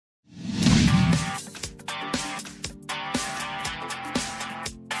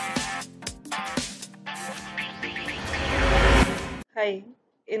Hi,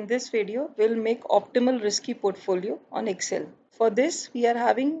 in this video we'll make optimal risky portfolio on Excel. For this we are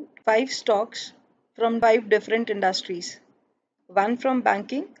having 5 stocks from 5 different industries. One from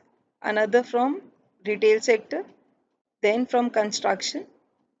banking, another from retail sector, then from construction,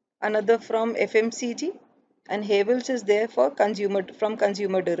 another from FMCG, and Havels is there for consumer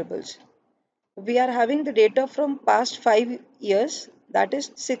durables. We are having the data from past 5 years, that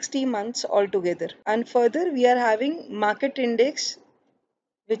is 60 months altogether. And further we are having market index,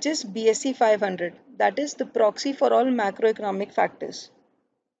 which is BSE 500, that is the proxy for all macroeconomic factors.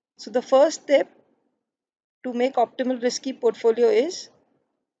 So the first step to make optimal risky portfolio is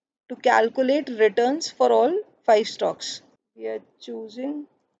to calculate returns for all 5 stocks. We are choosing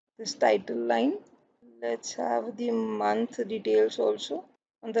this title line. Let's have the month details also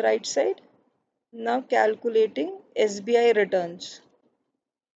on the right side. Now calculating SBI returns.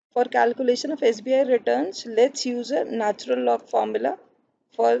 For calculation of SBI returns, let's use a natural log formula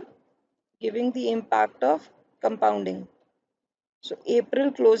for giving the impact of compounding. So April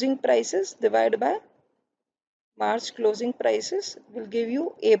closing prices divided by March closing prices will give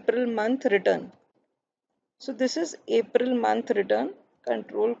you April month return. So this is April month return.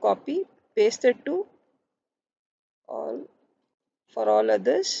 Control copy, paste it to all for all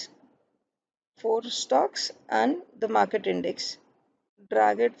others, 4 stocks and the market index.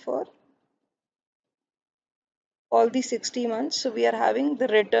 Drag it for all the 60 months. So we are having the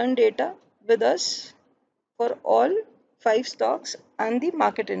return data with us for all 5 stocks and the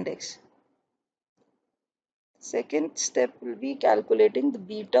market index. Second step will be calculating the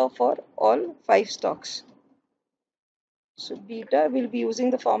beta for all 5 stocks. So beta will be using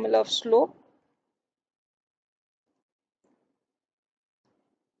the formula of slope.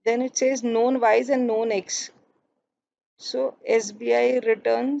 Then it says known Y's and known X. So SBI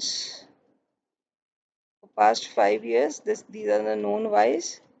returns for past 5 years, these are the known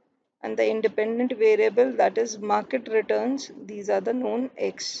Y's, and the independent variable, that is market returns, these are the known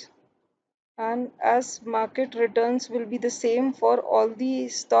X. And as market returns will be the same for all the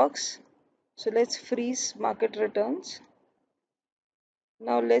stocks, so let's freeze market returns.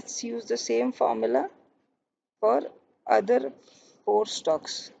 Now let's use the same formula for other 4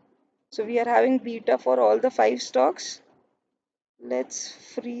 stocks. So we are having beta for all the 5 stocks. Let's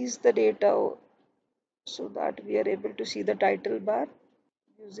freeze the data so that we are able to see the title bar.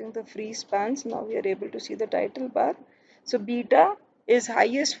 Using the freeze spans, now we are able to see the title bar. So beta is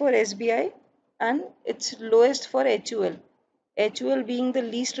highest for SBI and it's lowest for HUL. HUL being the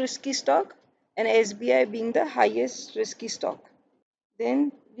least risky stock and SBI being the highest risky stock.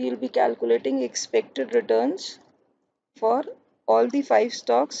 Then we will be calculating expected returns for all the 5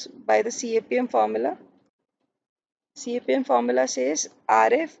 stocks by the CAPM formula. CAPM formula says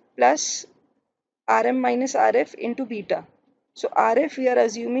RF plus RM minus RF into beta. So RF we are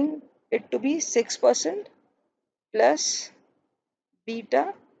assuming it to be 6% plus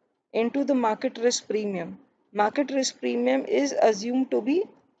beta into the market risk premium. Market risk premium is assumed to be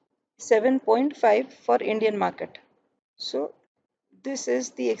 7.5 for Indian market. So this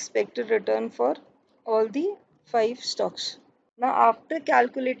is the expected return for all the 5 stocks. Now after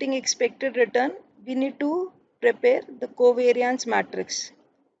calculating expected return, we need to prepare the covariance matrix.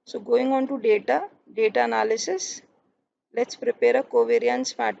 So going on to data analysis, let's prepare a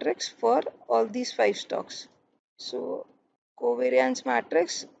covariance matrix for all these 5 stocks. So covariance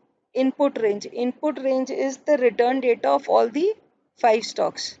matrix, input range. Input range is the return data of all the 5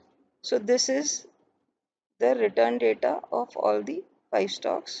 stocks. So this is the return data of all the 5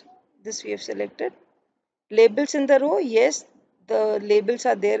 stocks. This we have selected. Labels in the row, yes, the labels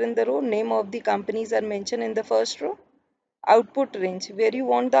are there in the row. Name of the companies are mentioned in the first row. Output range, where you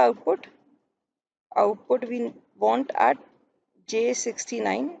want the output? Output we want at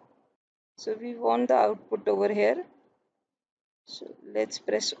J69. So we want the output over here. So let's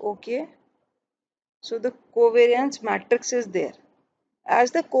press OK. So the covariance matrix is there.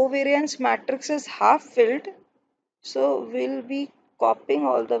 As the covariance matrix is half filled, so we'll be copying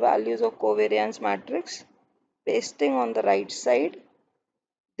all the values of covariance matrix, pasting on the right side,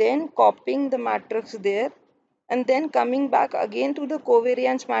 then copying the matrix there, and then coming back again to the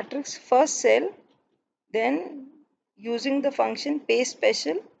covariance matrix first cell, then using the function paste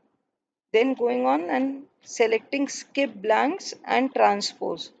special, then going on and selecting skip blanks and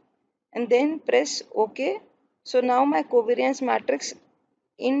transpose, and then press OK. So now my covariance matrix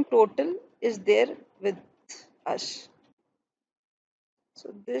in total is there with us.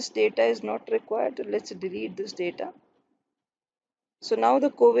 So this data is not required. Let's delete this data. So now the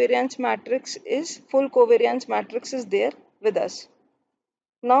covariance matrix is, full covariance matrix is there with us.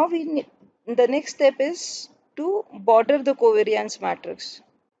 Now the next step is to border the covariance matrix.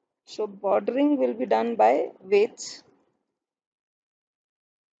 So bordering will be done by weights.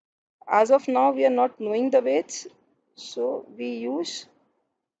 As of now, we are not knowing the weights, so we use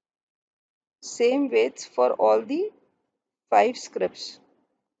same weights for all the 5 scripts.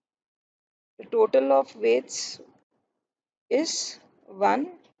 The total of weights is 1.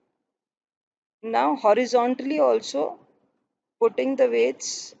 Now horizontally also putting the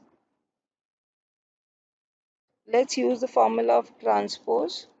weights, let's use the formula of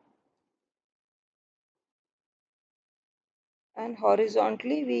transpose, and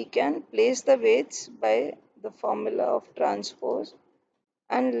horizontally we can place the weights by the formula of transpose,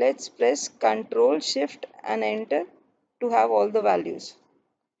 and let's press Ctrl Shift and enter to have all the values.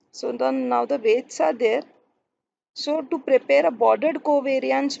 So then now the weights are there. So to prepare a bordered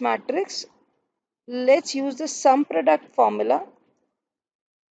covariance matrix, let's use the sum product formula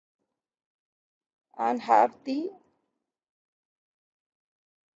and have the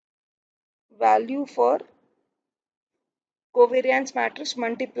value for covariance matrix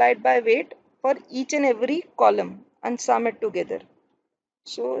multiplied by weight for each and every column and sum it together.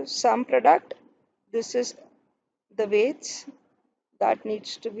 So sum product, this is the weights that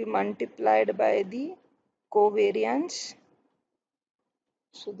needs to be multiplied by the covariance.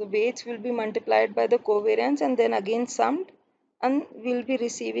 So the weights will be multiplied by the covariance and then again summed, and we'll be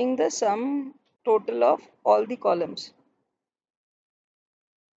receiving the sum total of all the columns.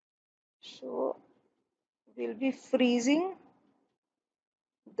 So we'll be freezing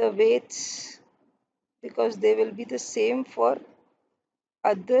the weights because they will be the same for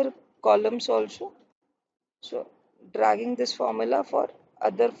other columns also. So dragging this formula for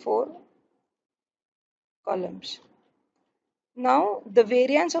other 4 columns. Now the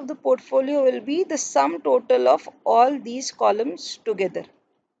variance of the portfolio will be the sum total of all these columns together,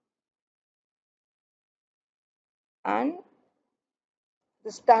 and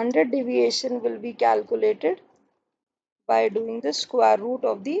the standard deviation will be calculated by doing the square root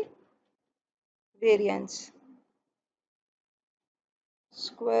of the variance.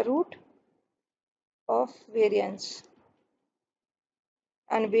 Square root of variance,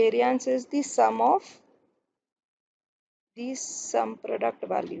 and variance is the sum of these sum product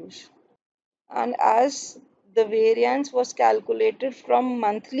values. And as the variance was calculated from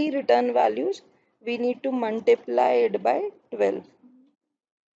monthly return values, we need to multiply it by 12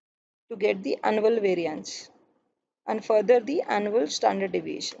 to get the annual variance and further the annual standard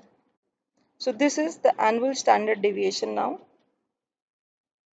deviation. So this is the annual standard deviation now.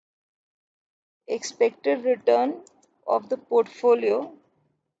 Expected return of the portfolio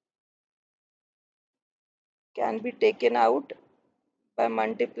can be taken out by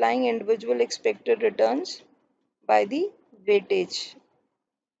multiplying individual expected returns by the weightage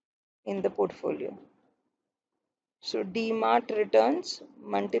in the portfolio. So DMART returns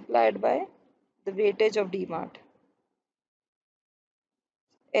multiplied by the weightage of DMART.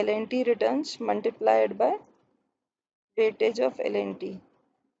 LNT returns multiplied by weightage of LNT.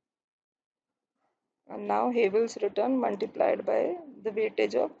 And now Havel's return multiplied by the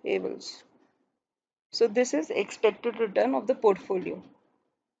weightage of Havel's. So this is expected return of the portfolio.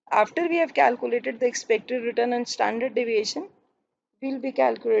 After we have calculated the expected return and standard deviation, we will be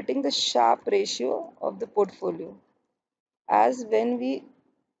calculating the Sharpe ratio of the portfolio. As when we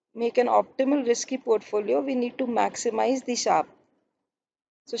make an optimal risky portfolio, we need to maximize the Sharpe.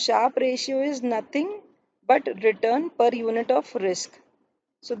 So Sharpe ratio is nothing but return per unit of risk.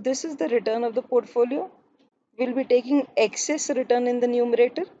 So this is the return of the portfolio. We'll be taking excess return in the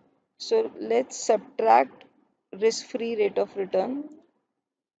numerator. So let's subtract risk-free rate of return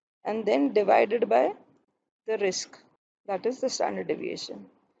and then divided by the risk, that is the standard deviation.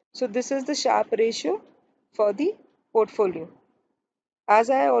 So this is the Sharpe ratio for the portfolio.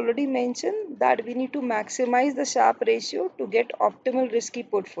 As I already mentioned that we need to maximize the Sharpe ratio to get optimal risky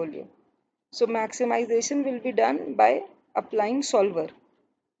portfolio. So maximization will be done by applying solver.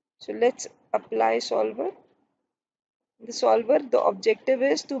 So let's apply solver. The solver, the objective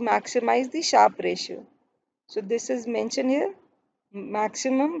is to maximize the Sharpe ratio. So this is mentioned here.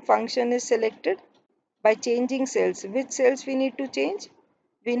 Maximum function is selected by changing cells. Which cells we need to change?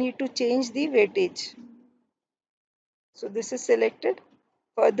 We need to change the weightage. So this is selected.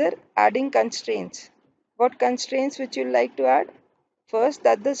 Further, adding constraints. What constraints which you like to add? First,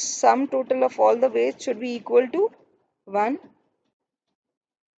 that the sum total of all the weights should be equal to 1.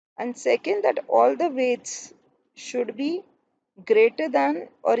 And second, that all the weights should be greater than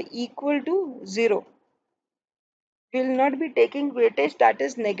or equal to 0. We will not be taking weightage that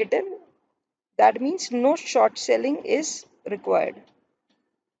is negative. That means no short selling is required.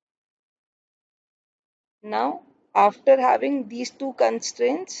 Now, after having these two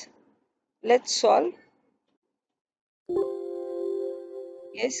constraints, let's solve.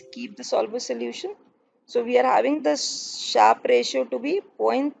 Yes, keep the solver solution. So we are having the Sharpe ratio to be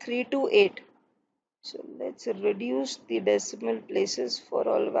 0.328. So let's reduce the decimal places for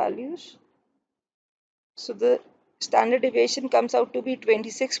all values. So the standard deviation comes out to be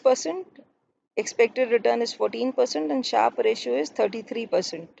 26%, expected return is 14%, and Sharpe ratio is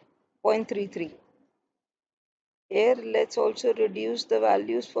 33%, 0.33. Here, let's also reduce the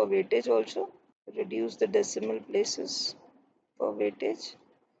values for weightage also. Reduce the decimal places for weightage.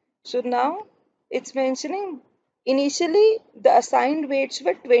 So now it's mentioning initially the assigned weights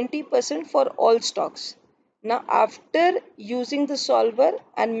were 20% for all stocks. Now after using the solver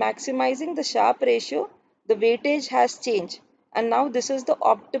and maximizing the Sharpe ratio, the weightage has changed. And now this is the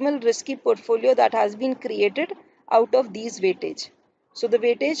optimal risky portfolio that has been created out of these weightage. So the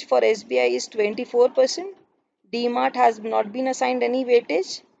weightage for SBI is 24%. DMart has not been assigned any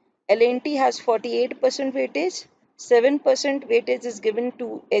weightage. L&T has 48% weightage. 7% weightage is given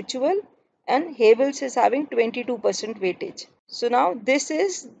to HUL, and Havels is having 22% weightage. So now this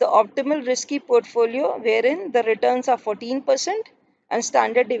is the optimal risky portfolio wherein the returns are 14% and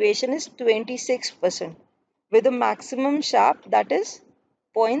standard deviation is 26% with a maximum Sharpe that is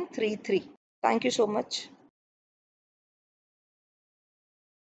 0.33. Thank you so much.